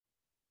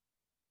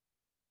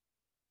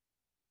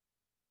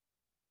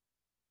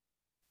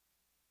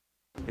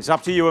It's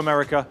up to you,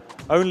 America.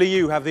 Only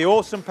you have the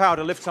awesome power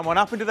to lift someone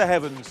up into the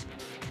heavens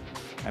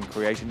and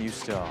create a new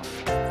star.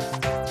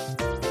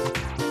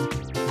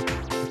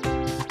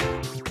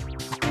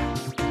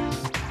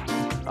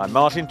 I'm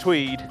Martin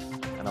Tweed,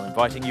 and I'm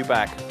inviting you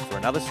back for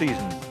another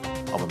season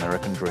of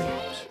American Dreams.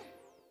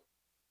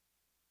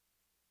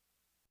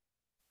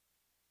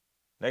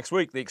 Next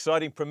week, the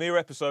exciting premiere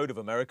episode of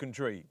American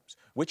Dreams.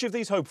 Which of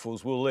these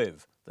hopefuls will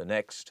live the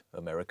next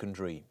American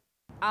dream?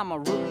 I'm a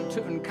rootin'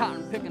 tootin'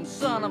 cotton pickin'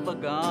 son of a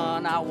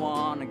gun. I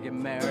wanna get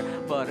married,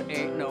 but it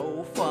ain't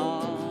no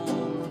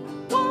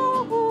fun.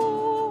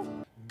 Woo-hoo.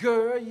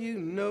 Girl, you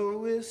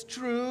know it's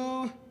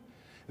true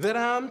that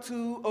I'm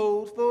too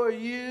old for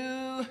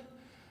you.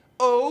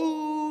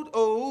 Old,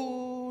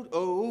 old,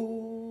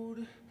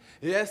 old.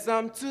 Yes,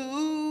 I'm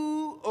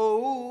too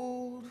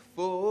old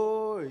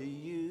for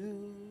you.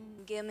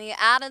 Get me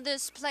out of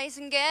this place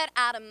and get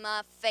out of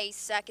my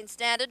face. I can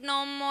stand it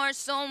no more,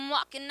 so I'm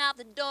walking out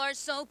the door.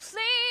 So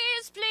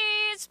please,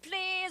 please,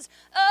 please,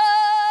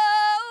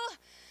 oh.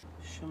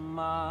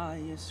 Shema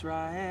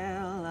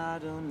Yisrael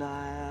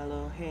Adonai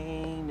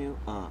Eloheinu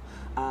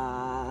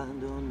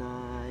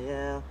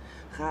Adonai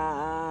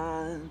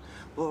Echad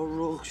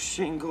Baruch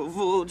Shem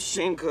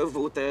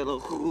Kavod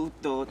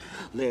Elochutot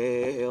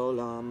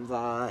Leolam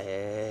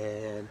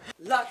Vaed.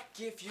 Luck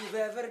if you've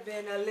ever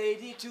been a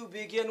lady to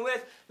begin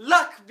with.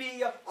 Luck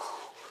be a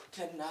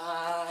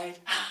tonight.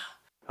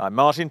 I'm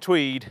Martin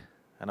Tweed,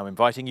 and I'm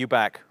inviting you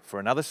back for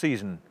another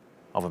season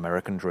of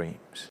American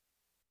Dreams.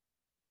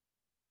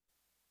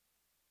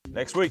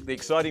 Next week, the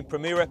exciting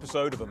premiere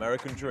episode of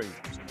American Dreams.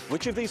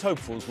 Which of these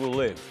hopefuls will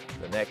live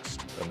the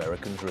next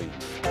American dream?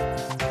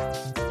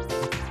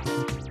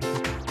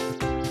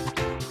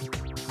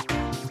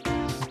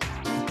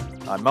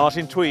 I'm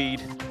Martin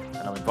Tweed, and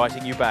I'm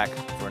inviting you back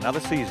for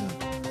another season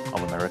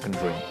of American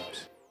Dreams.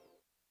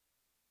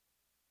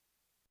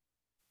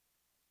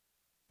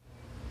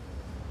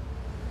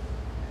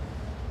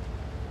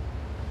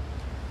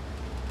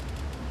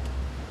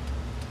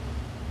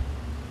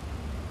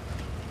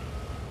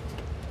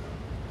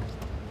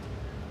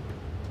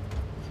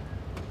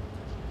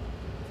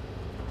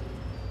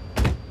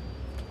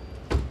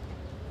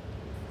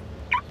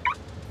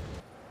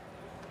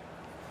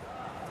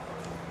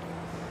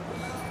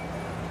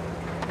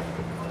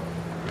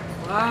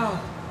 Wow.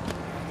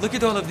 Look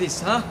at all of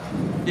this, huh?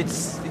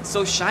 It's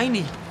so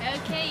shiny.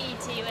 Okay,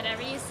 E.T.,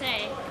 whatever you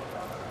say.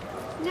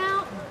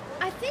 Now,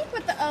 I think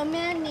what the old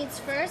man needs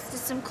first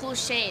is some cool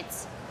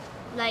shades.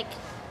 Like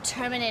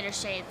Terminator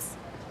shades.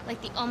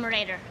 Like the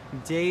Omerator.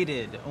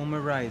 Dated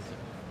Omerizer.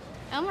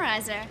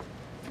 Omerizer.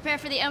 Prepare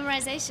for the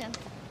Omerization.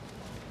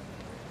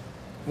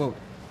 Whoa.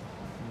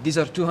 These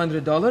are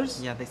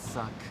 $200? Yeah, they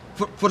suck.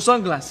 For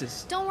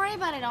sunglasses. Don't worry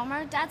about it,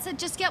 Omer. Dad said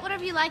just get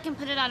whatever you like and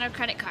put it on our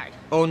credit card.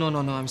 Oh, no,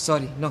 I'm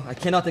sorry. No, I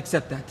cannot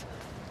accept that.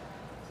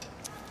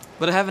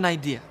 But I have an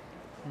idea.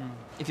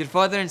 If your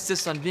father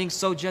insists on being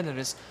so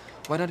generous,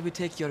 why don't we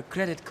take your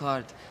credit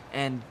card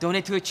and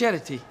donate to a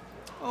charity?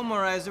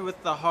 Omerizer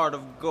with the heart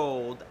of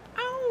gold.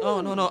 Ow!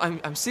 Oh, no,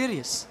 I'm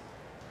serious.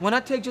 Why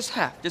not take just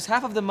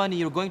half of the money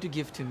you're going to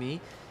give to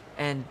me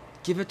and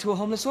give it to a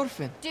homeless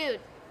orphan? Dude,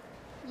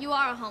 you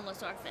are a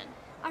homeless orphan.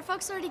 Our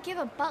folks already give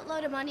a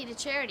buttload of money to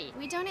charity.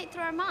 We donate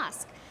through our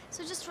mosque.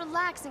 So just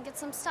relax and get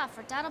some stuff,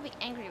 or Dad'll be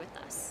angry with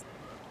us.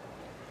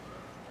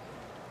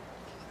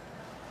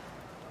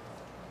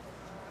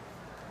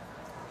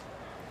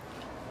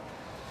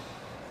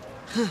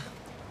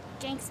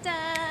 Gangsta!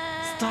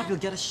 Stop, you'll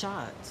get a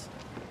shot.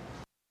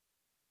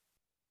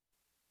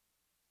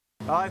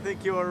 I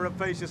think you're a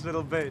rapacious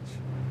little bitch.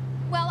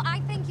 Well,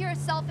 I think you're a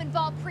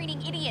self-involved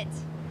preening idiot.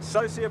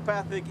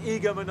 Sociopathic,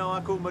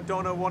 egomaniacal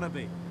Madonna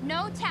wannabe.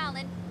 No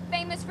talent,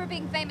 famous for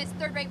being famous,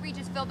 third-rate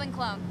Regis Philbin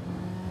clone.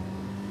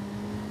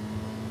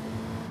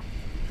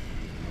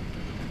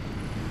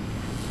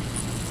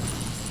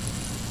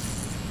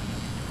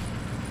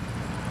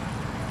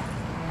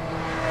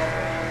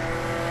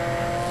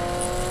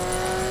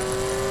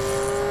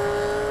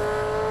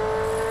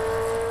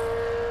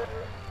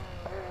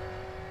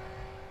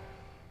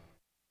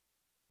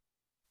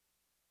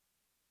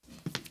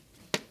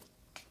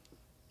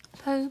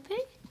 Poopy?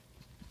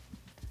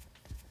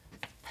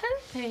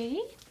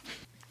 Poopy?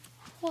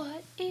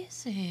 What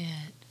is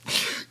it?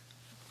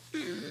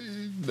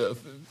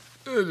 Nothing.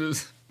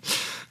 It's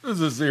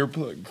this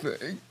earplug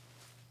thing.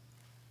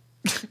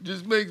 It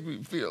just makes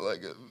me feel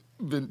like a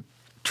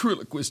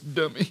ventriloquist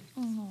dummy.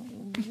 Oh,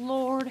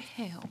 Lord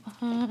help,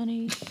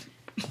 honey.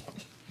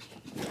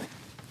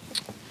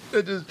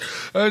 I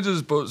just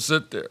supposed to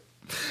sit there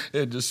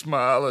and just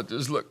smile and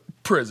just look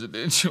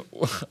presidential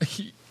while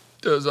he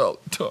does all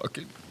the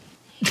talking.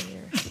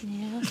 Here,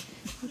 now,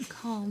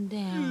 calm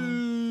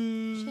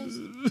down. Just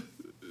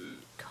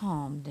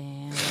calm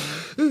down.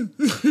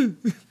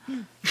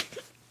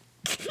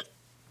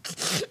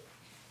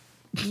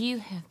 You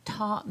have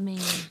taught me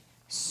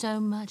so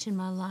much in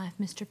my life,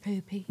 Mr.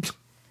 Poopy.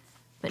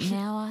 But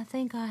now I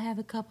think I have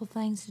a couple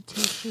things to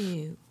teach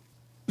you.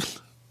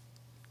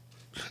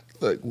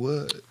 Like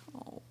what?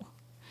 Oh,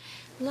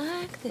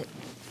 like that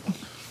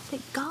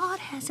that God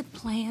has a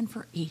plan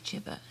for each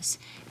of us.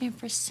 And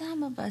for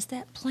some of us,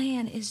 that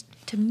plan is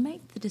to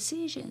make the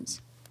decisions.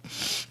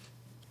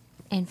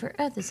 And for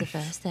others of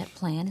us, that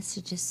plan is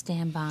to just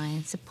stand by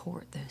and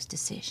support those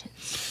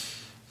decisions.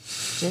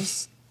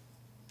 Just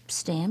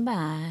stand by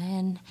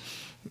and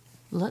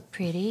look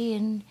pretty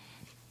and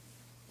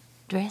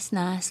dress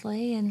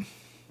nicely and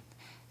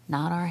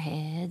nod our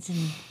heads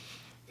and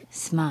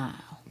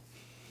smile.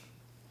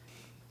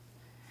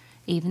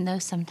 Even though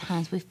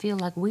sometimes we feel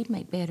like we'd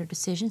make better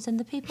decisions than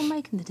the people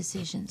making the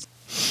decisions.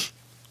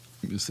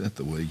 Is that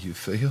the way you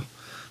feel?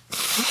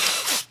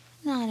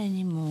 Not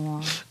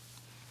anymore.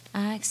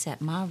 I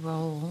accept my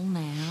role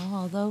now,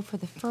 although for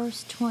the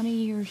first 20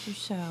 years or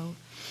so,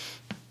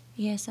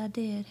 yes, I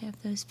did have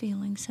those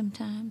feelings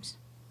sometimes.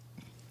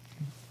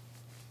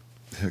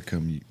 How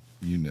come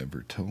you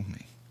never told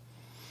me?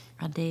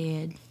 I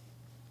did.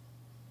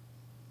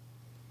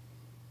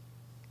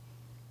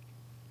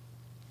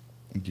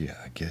 Yeah,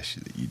 I guess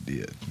you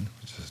did.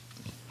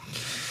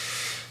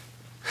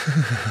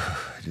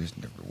 I just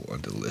never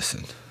wanted to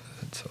listen.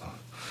 That's all.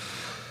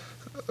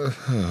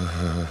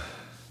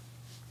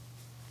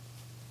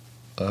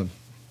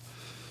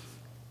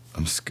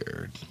 I'm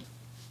scared.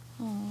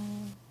 Oh.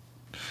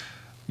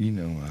 You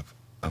know,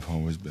 I've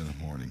always been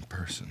a morning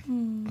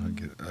person.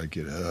 I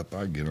get up,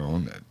 I get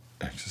on that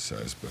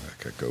exercise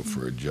bike, I go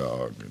for a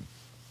jog, and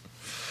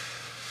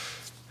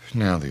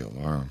now the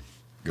alarm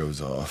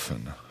goes off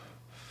and the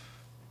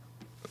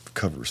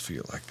covers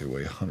feel like they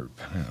weigh 100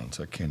 pounds.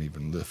 I can't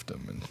even lift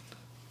them, and the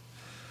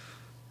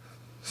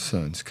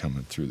sun's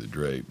coming through the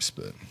drapes,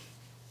 but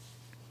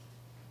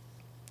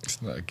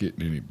it's not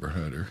getting any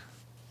brighter.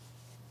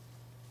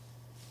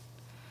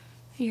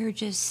 You're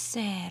just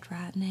sad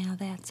right now,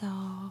 that's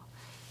all.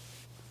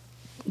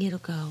 It'll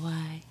go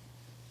away.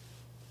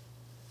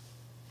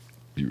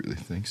 You really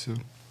think so?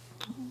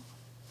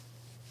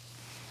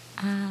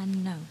 I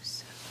know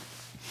so.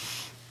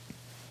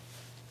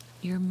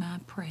 You're my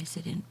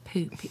President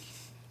Poopy.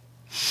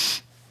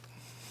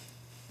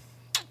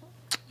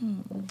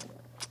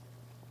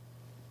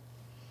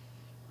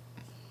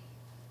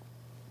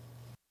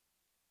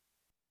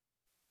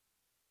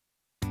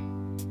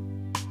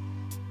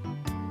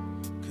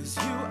 Cause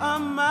you are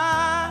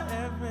my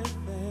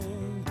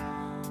everything.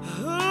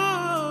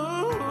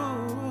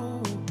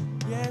 Ooh,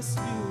 yes,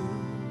 you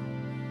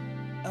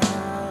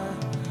are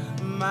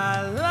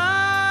my life.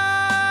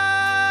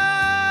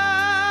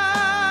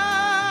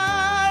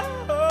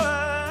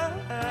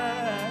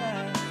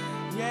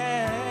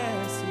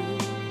 Yes, you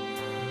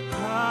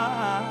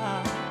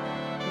are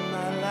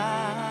my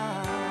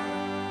life.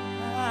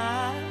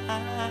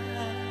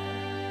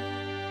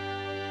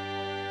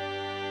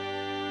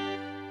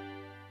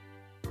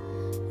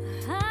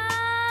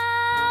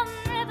 I'll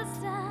never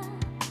stop.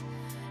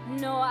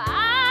 No, I'll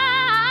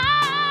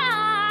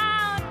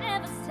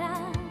never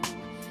stop.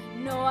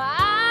 No,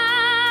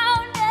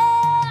 I'll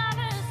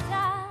never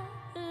stop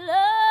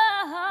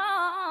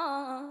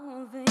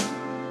loving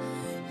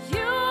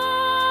you.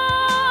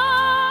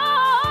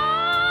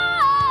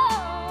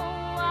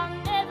 I'll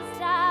never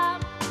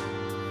stop.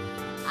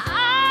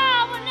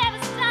 I will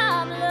never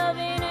stop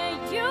loving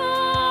you.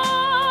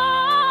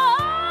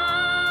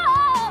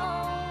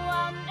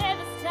 I'll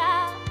never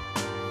stop.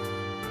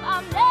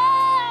 I'll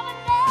never,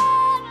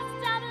 never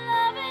stop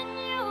loving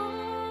you.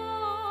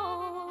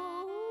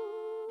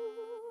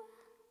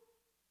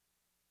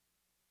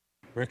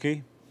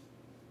 Ricky,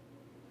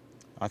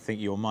 I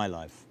think you're my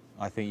life.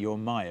 I think you're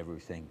my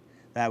everything.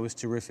 That was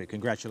terrific.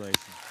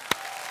 Congratulations.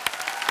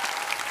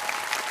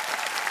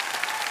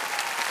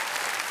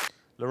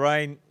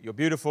 Lorraine, you're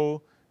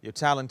beautiful, you're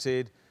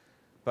talented,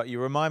 but you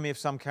remind me of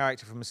some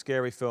character from a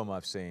scary film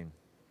I've seen.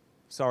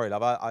 Sorry,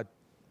 love,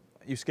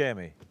 you scare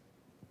me.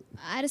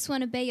 I just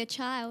want to be your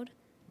child.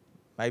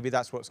 Maybe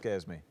that's what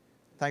scares me.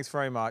 Thanks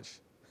very much.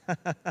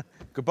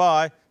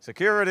 Goodbye.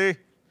 Security.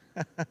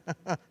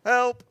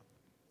 Help.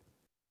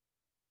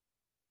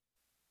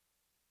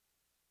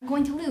 I'm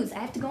going to lose. I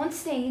have to go on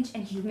stage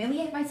and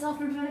humiliate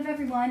myself in front of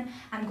everyone.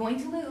 I'm going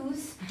to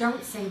lose.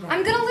 Don't say that.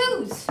 I'm gonna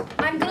lose.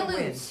 I'm gonna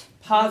lose.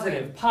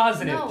 Positive,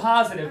 positive, No.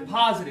 positive,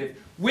 positive.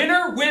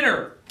 Winner,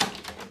 winner.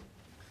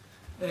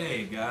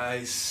 Hey,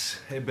 guys.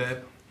 Hey, babe.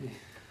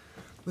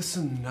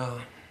 Listen,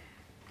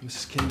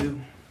 Mrs. Kindu,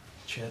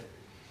 Chet,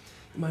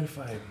 you mind if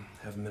I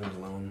have a minute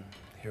alone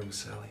here with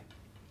Sally?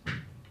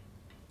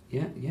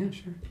 Yeah,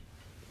 sure.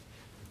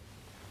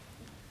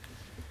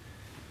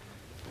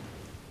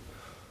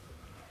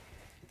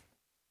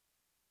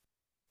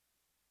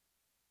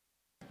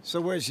 So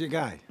where's your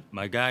guy?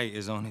 My guy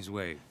is on his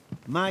way.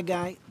 My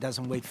guy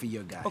doesn't wait for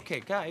your guy.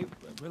 Okay, guy,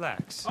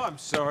 relax. Oh, I'm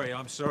sorry.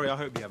 I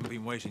hope you haven't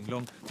been waiting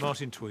long.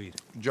 Martin Tweed.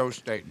 Joe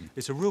Staten.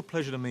 It's a real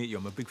pleasure to meet you.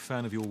 I'm a big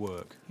fan of your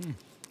work.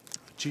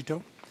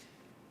 Cheeto?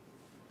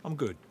 I'm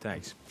good,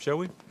 thanks. Shall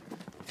we?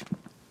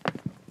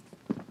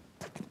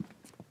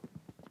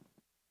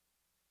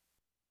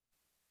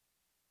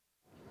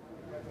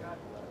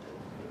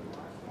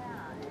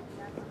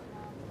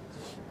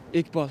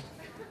 Iqbal,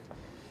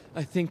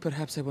 I think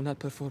perhaps I will not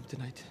perform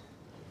tonight.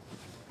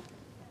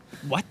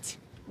 What?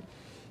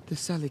 The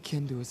Sally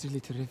can do is really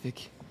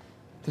terrific.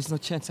 There's no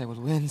chance I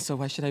will win, so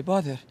why should I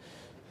bother?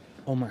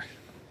 Omar,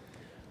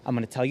 I'm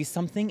gonna tell you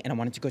something, and I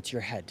want it to go to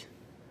your head.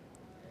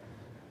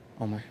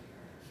 Omar,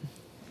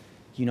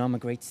 you know I'm a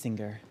great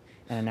singer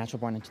and a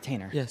natural-born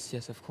entertainer. Yes,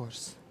 of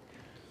course.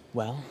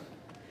 Well,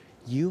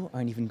 you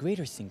are an even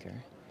greater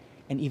singer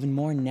and even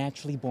more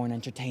naturally born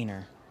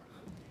entertainer.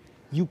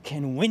 You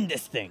can win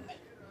this thing.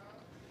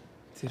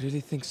 Do you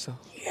really think so?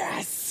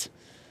 Yes!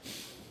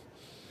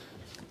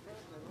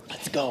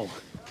 Let's go.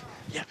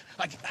 Yeah,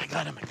 I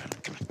got him.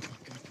 Come on.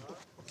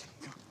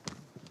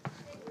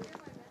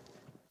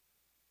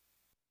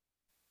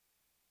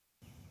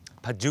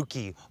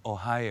 Paducah,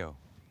 Ohio.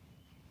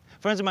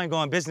 Friends of mine go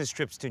on business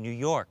trips to New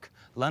York,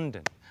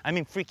 London. I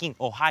mean, freaking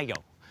Ohio.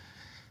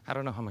 I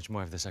don't know how much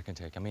more of this I can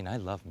take. I mean, I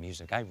love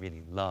music. I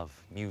really love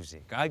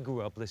music. I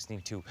grew up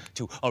listening to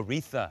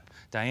Aretha,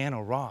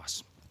 Diana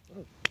Ross,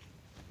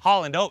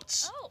 Hall &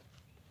 Oates. Oh.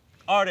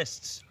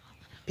 Artists,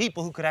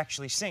 people who could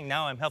actually sing.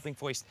 Now I'm helping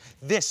voice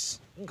this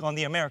on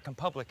the American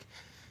public.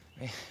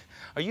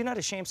 Are you not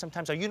ashamed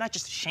sometimes? Are you not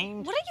just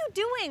ashamed? What are you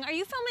doing? Are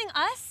you filming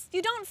us?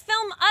 You don't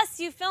film us,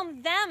 you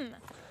film them.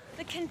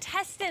 The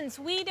contestants,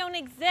 we don't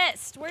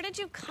exist. Where did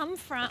you come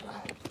from?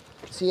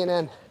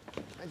 CNN.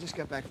 I just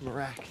got back from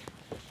Iraq.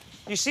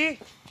 You see?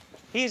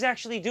 He's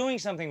actually doing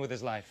something with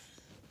his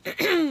life.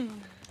 Who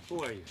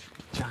are you?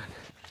 John.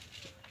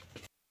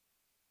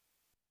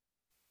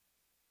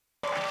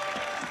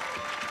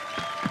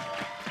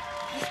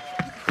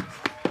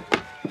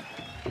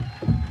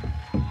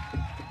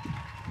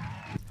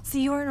 So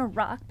you were in a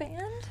rock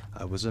band?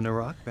 I was in a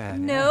rock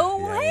band. No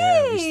yeah.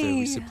 way! Yeah. We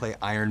used to play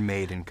Iron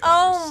Maiden covers.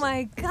 Oh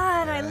my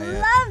God, I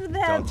love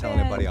that Don't tell band.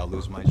 anybody, I'll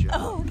lose my job.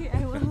 Oh, okay,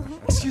 I will.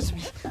 Excuse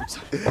me. I'm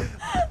sorry.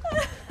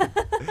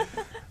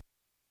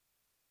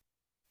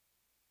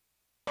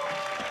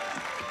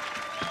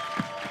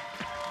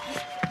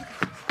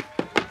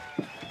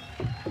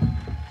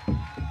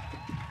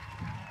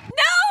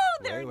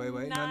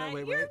 Wait. No,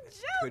 wait.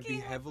 Could be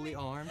heavily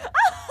armed.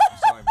 I'm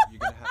sorry, you're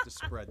gonna have to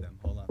spread them.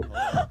 Hold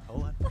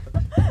on.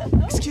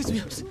 Excuse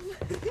me.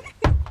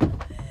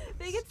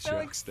 They get so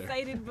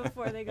excited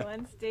before they go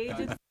on stage.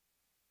 It's